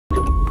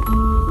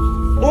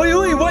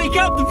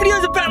wake up, the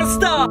video's about to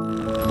start!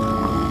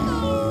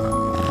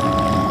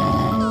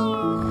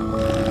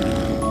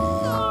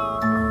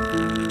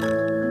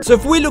 So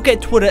if we look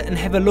at Twitter and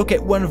have a look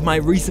at one of my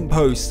recent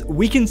posts,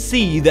 we can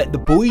see that the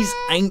boys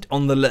ain't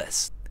on the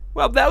list.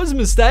 Well, that was a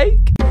mistake.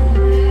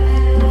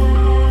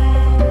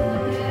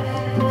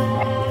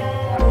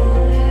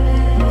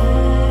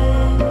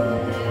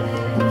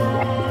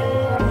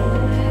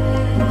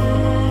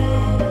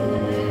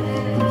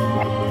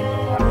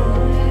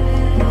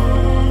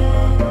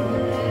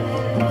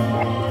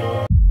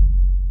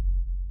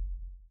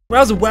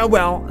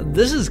 Well,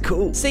 this is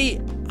cool.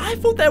 See, I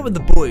thought they were the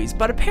boys,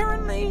 but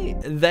apparently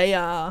they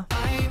are.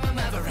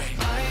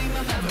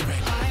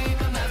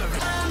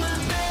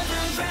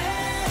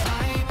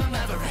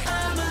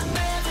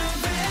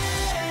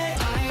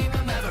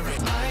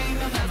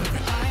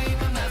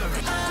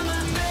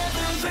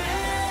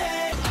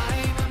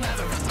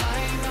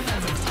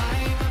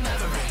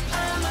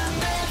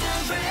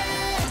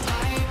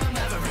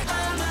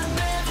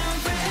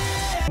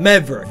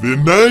 Maverick. Their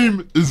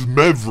name is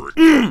Maverick.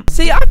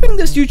 See, I think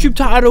this YouTube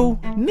title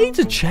needs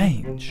a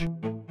change.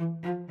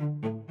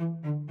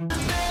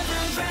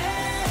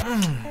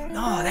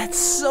 Oh, that's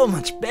so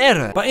much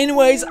better. But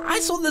anyways, I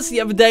saw this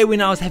the other day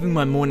when I was having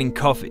my morning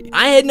coffee.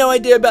 I had no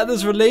idea about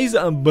this release,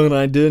 but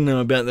I did know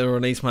about the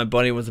release my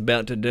body was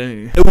about to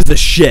do. It was the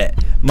shit.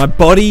 My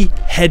body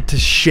had to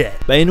shit.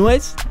 But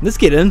anyways, let's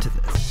get into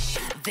this.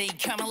 They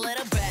come a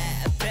little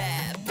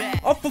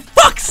bad. Oh, for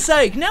fuck's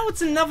sake, now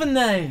it's another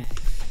name.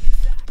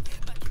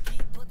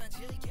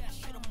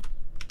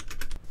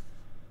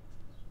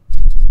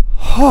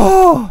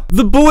 Oh,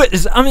 the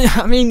boys,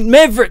 I mean,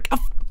 Maverick,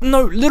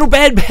 no, little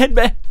bad,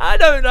 I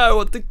don't know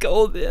what to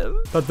call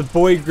them. But the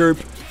boy group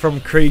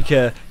from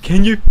Creeker,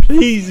 can you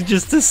please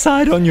just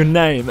decide on your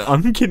name?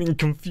 I'm getting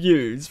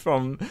confused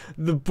from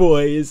the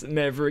boys,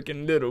 Maverick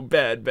and little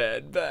bad.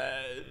 But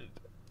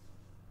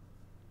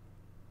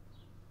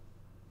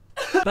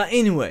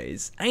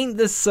anyways, ain't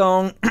this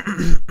song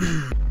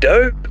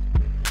dope?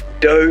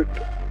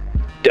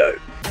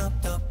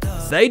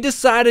 They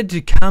decided to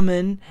come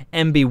in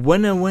and be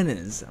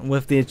winners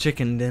with their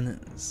chicken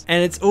dinners.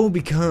 And it's all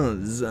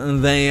because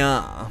they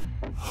are.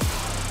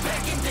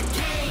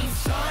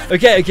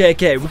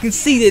 Okay, we can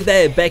see that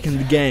they're back in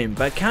the game,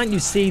 but can't you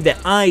see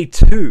that I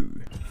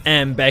too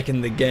am back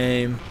in the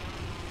game?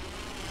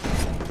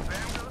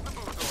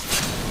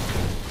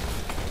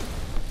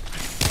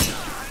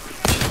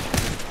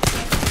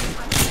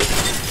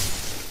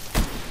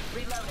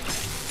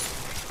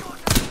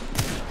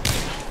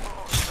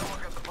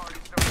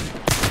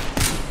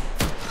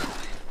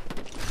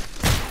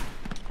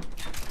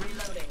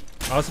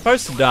 I was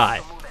supposed to die.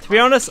 To be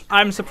honest,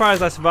 I'm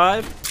surprised I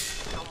survived.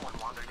 Someone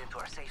wandered into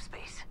our safe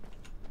space.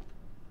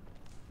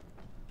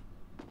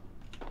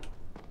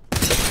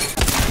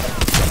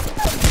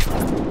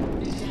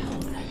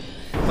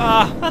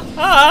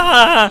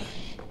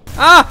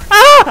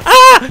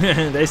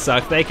 They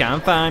suck, they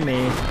can't find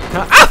me.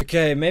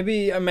 Okay,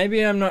 maybe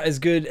I'm not as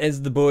good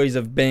as the boys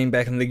of being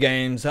back in the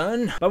game,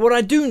 son. But what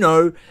I do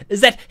know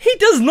is that he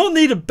does not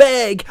need a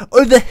bag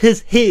over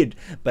his head.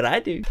 But I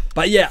do.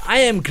 But yeah, I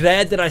am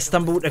glad that I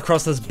stumbled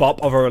across this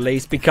bop of a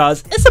release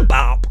because it's a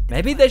bop.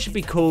 Maybe they should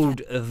be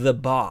called the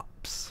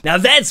bops. Now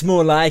that's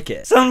more like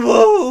it.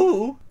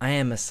 Sunwoo! I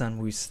am a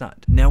Sunwoo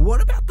slut. Now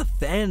what about the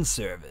fan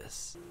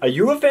service? Are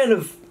you a fan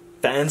of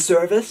fan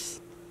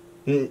service?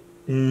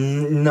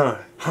 No.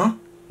 Huh?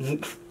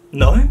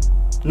 No?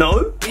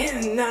 No?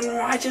 Yeah,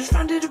 no, I just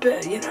found it a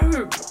bit, you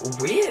know,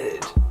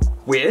 weird.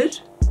 Weird?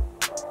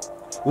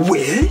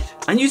 Weird?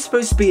 Aren't you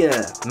supposed to be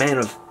a man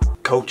of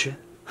culture?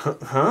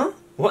 Huh?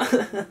 What?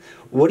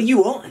 What are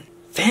you on?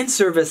 Fan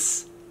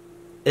service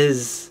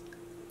is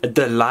a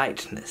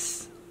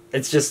delightness.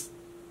 It's just,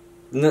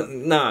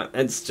 no,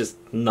 it's just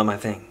not my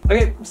thing.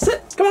 Okay,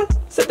 come on,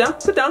 sit down,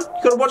 you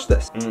gotta watch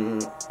this.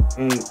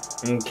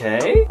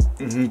 Okay.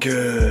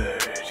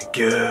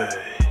 Good.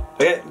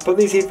 Okay, put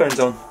these headphones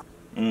on.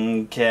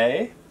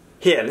 Okay.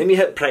 Here, let me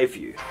hit play for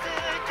you.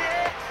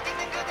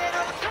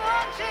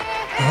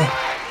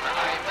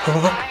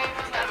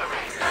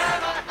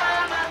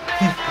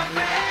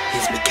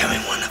 He's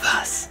becoming one of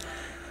us.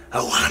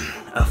 One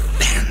of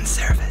fan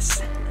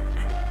service.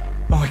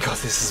 Oh my god,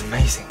 this is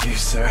amazing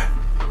news, sir.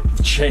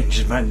 You've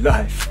changed my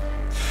life.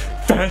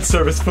 Fan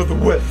service for the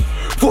win.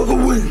 For the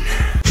win.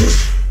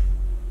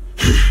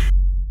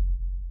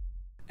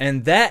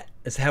 And that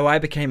is how I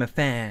became a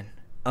fan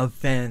of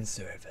fan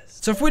service.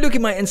 So if we look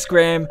at my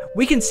Instagram,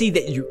 we can see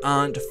that you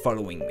aren't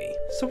following me.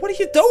 So what are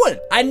you doing?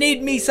 I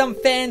need me some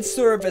fan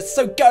service,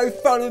 so go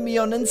follow me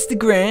on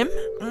Instagram.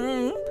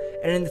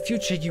 And in the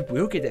future, you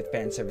will get that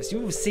fan service. You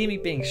will see me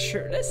being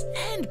shirtless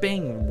and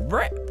being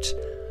ripped.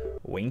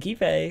 Winky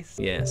face.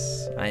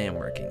 Yes, I am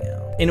working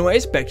out.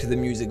 Anyways, back to the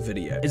music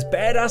video. As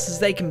badass as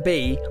they can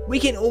be, we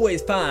can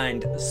always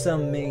find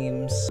some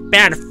memes.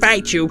 About to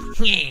fight you.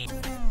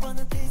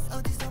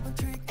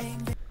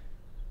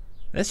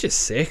 That's just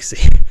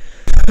sexy.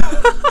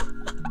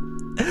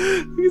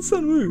 Look at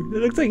Sunwoo. It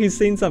looks like he's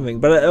seen something,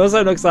 but it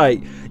also looks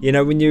like, you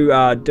know, when you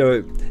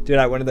do do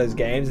like one of those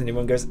games and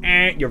everyone goes,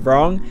 you're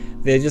wrong.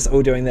 They're just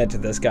all doing that to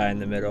this guy in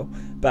the middle.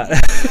 But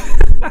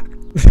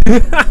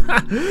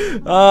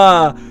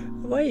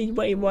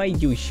why are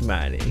you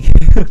smiling?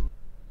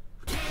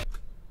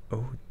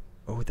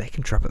 Oh, they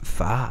can drop it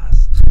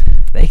fast.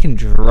 They can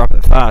drop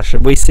it fast.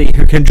 Should we see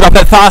who can drop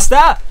it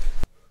faster?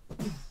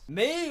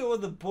 Me or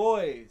the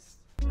boys?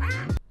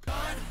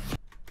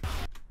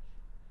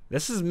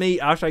 This is me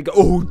after I go,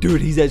 oh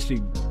dude, he's actually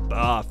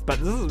buff.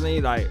 But this is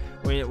me like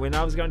when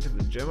I was going to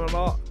the gym a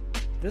lot.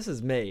 This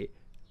is me.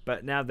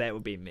 But now that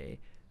would be me.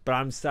 But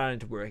I'm starting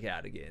to work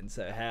out again,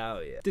 so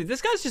hell yeah. Dude,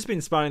 this guy's just been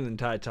smiling the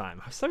entire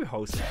time. I'm so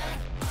wholesome.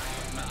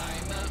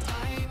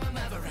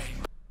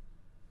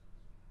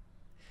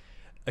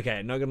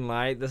 Okay, not gonna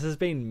lie, this has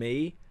been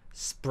me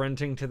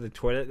sprinting to the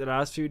toilet the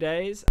last few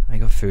days. I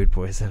got food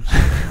poison.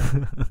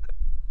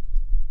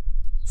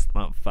 It's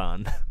not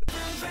fun.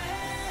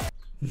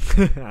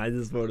 I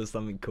just thought of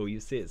something cool. You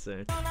see it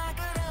soon.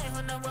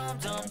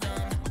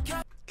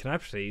 Can I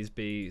please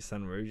be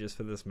Sun Ru just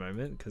for this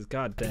moment? Because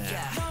goddamn.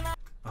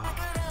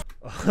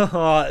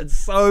 Oh, it's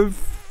so.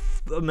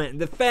 Man,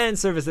 the fan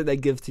service that they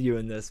give to you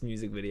in this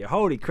music video.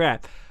 Holy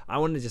crap. I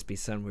want to just be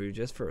Sun Ru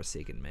just for a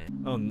second,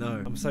 man. Oh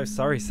no. I'm so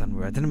sorry, Sun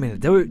Ru. I didn't mean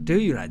to do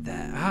you like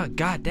that. Ah,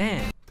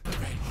 goddamn.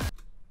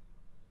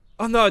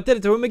 Oh no, I did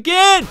it to him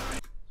again.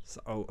 So,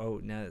 oh,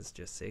 now it's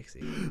just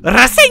sexy.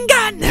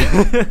 Rasengan!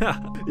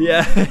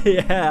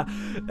 yeah.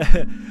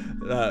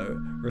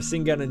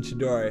 Rasengan and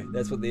Chidori.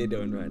 That's what they're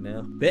doing right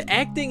now. Their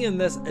acting in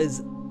this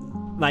is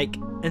like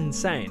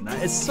insane.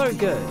 Like, it's so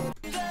good.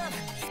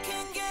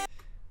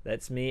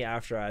 That's me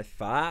after I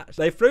fart.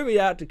 They flew me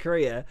out to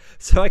Korea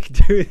so I could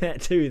do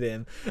that to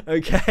them.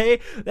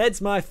 Okay?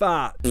 That's my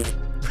fart.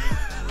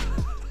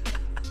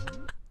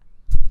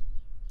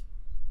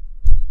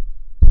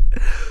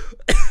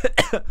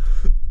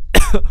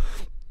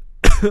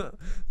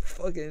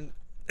 Fucking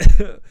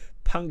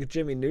punk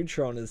Jimmy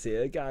Neutron is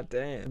here. God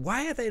damn.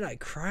 Why are they like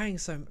crying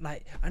so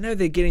like I know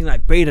they're getting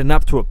like beaten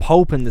up to a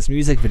pulp in this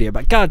music video,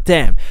 but god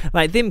damn,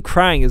 like them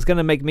crying is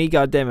gonna make me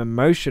goddamn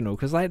emotional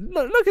because like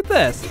look at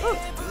this.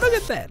 Look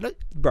at that. Look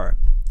bro,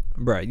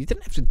 you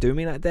didn't have to do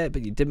me like that,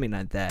 but you did me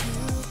like that.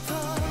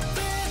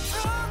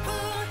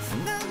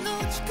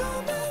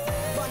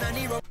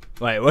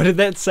 Wait, what did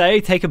that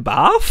say? Take a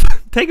bath?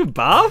 Take a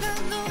bath?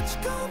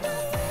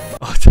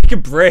 Oh, take a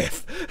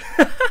breath.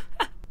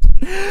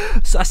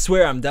 So I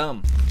swear I'm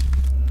dumb.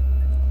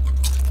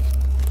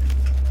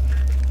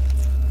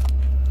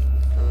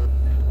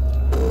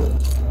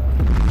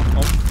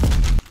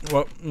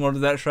 Oh, what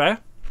did that say?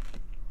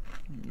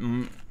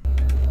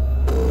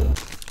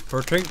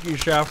 Protect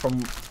yourself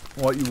from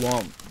what you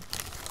want.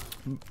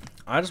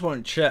 I just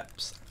want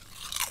chips.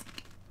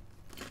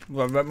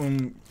 Well, that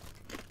mean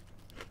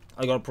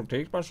I gotta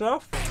protect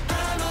myself?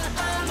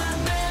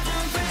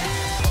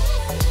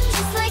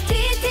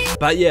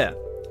 But yeah,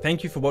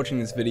 thank you for watching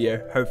this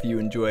video. Hopefully you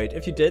enjoyed.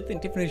 If you did, then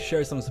definitely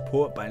show some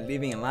support by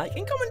leaving a like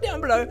and comment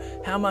down below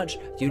how much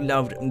you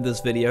loved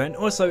this video. And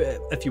also,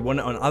 if you want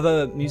it on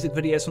other music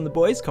videos from the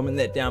boys, comment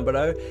that down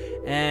below.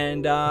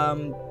 And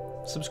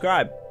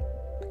subscribe,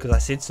 because I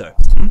said so.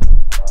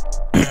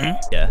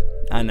 Yeah,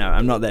 I know,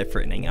 I'm not that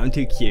threatening. I'm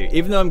too cute.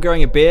 Even though I'm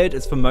growing a beard,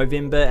 it's for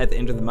Movember. At the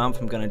end of the month,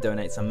 I'm going to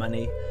donate some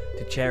money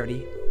to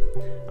charity.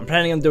 I'm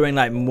planning on doing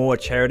like more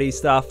charity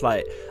stuff.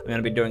 Like I'm going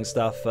to be doing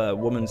stuff for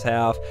Women's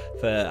Health,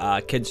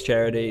 for kids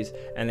charities,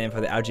 and then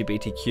for the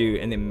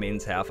LGBTQ and then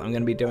Men's Health. I'm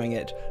going to be doing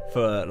it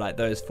for like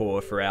those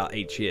four throughout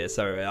each year.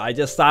 So I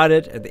just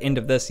started at the end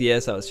of this year,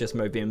 so it's just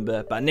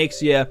Movember. But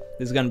next year,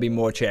 there's going to be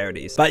more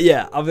charities. But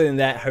yeah, other than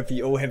that, hopefully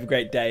you all have a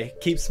great day.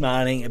 Keep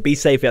smiling and be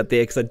safe out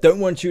there because I don't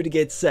want you to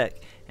get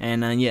sick.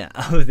 And yeah,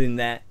 other than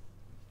that,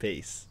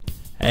 peace.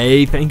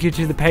 Hey, thank you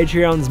to the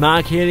Patreons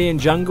Mark, Healy and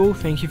Jungle.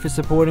 Thank you for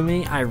supporting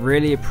me. I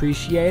really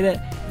appreciate it.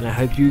 And I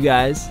hope you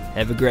guys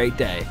have a great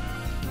day.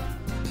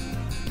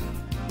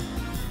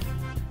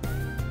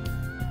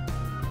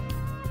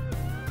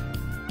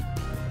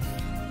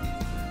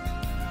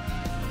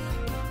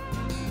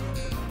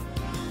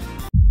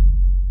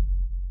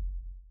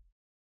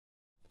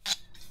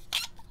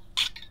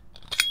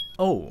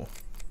 Oh.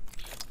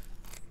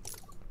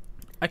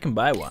 I can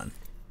buy one.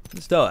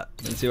 Let's do it.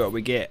 Let's see what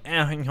we get.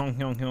 Oh,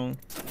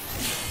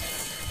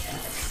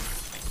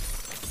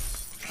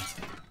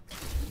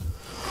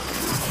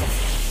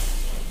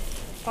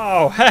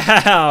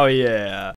 hell yeah.